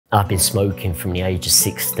I've been smoking from the age of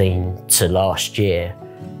 16 to last year,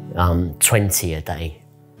 20 a day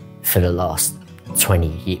for the last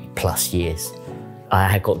 20 plus years. I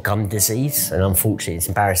had got gum disease, and unfortunately it's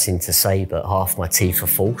embarrassing to say, but half my teeth are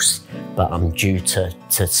false, but I'm due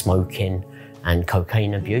to smoking and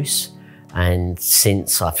cocaine abuse. And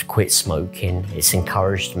since I've quit smoking, it's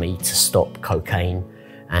encouraged me to stop cocaine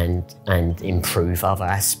and improve other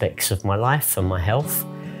aspects of my life and my health.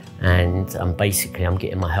 And basically I'm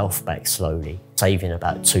getting my health back slowly, saving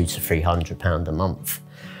about £200 to £300 a month,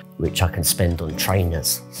 which I can spend on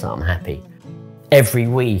trainers, so I'm happy. Every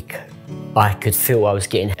week I could feel I was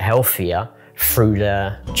getting healthier through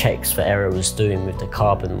the checks that Era was doing with the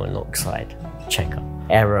carbon monoxide checker.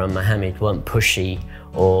 Era and Mohammed weren't pushy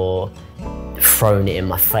or throwing it in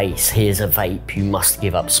my face, here's a vape, you must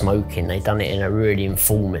give up smoking. They done it in a really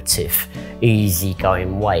informative,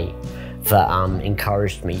 easy-going way that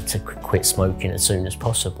encouraged me to quit smoking as soon as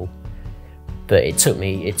possible. But it took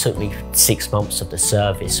me 6 months of the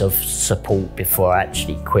service of support before I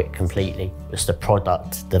actually quit completely. Just the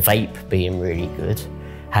product, the vape being really good,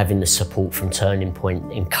 having the support from Turning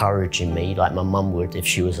Point encouraging me like my mum would if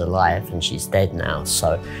she was alive, and she's dead now.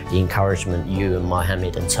 So the encouragement you and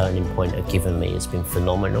Mohammed and Turning Point have given me has been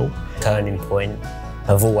phenomenal. Turning Point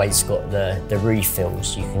have always got the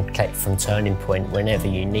refills you can collect from Turning Point whenever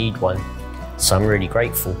you need one. So I'm really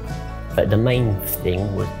grateful. But the main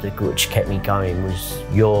thing which kept me going was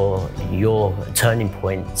your Turning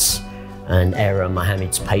Points and Era and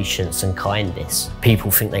Mohammed's patience and kindness.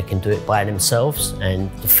 People think they can do it by themselves,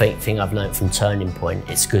 and the thing I've learned from Turning Point,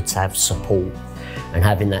 it's good to have support, and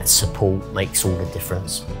having that support makes all the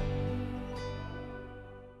difference.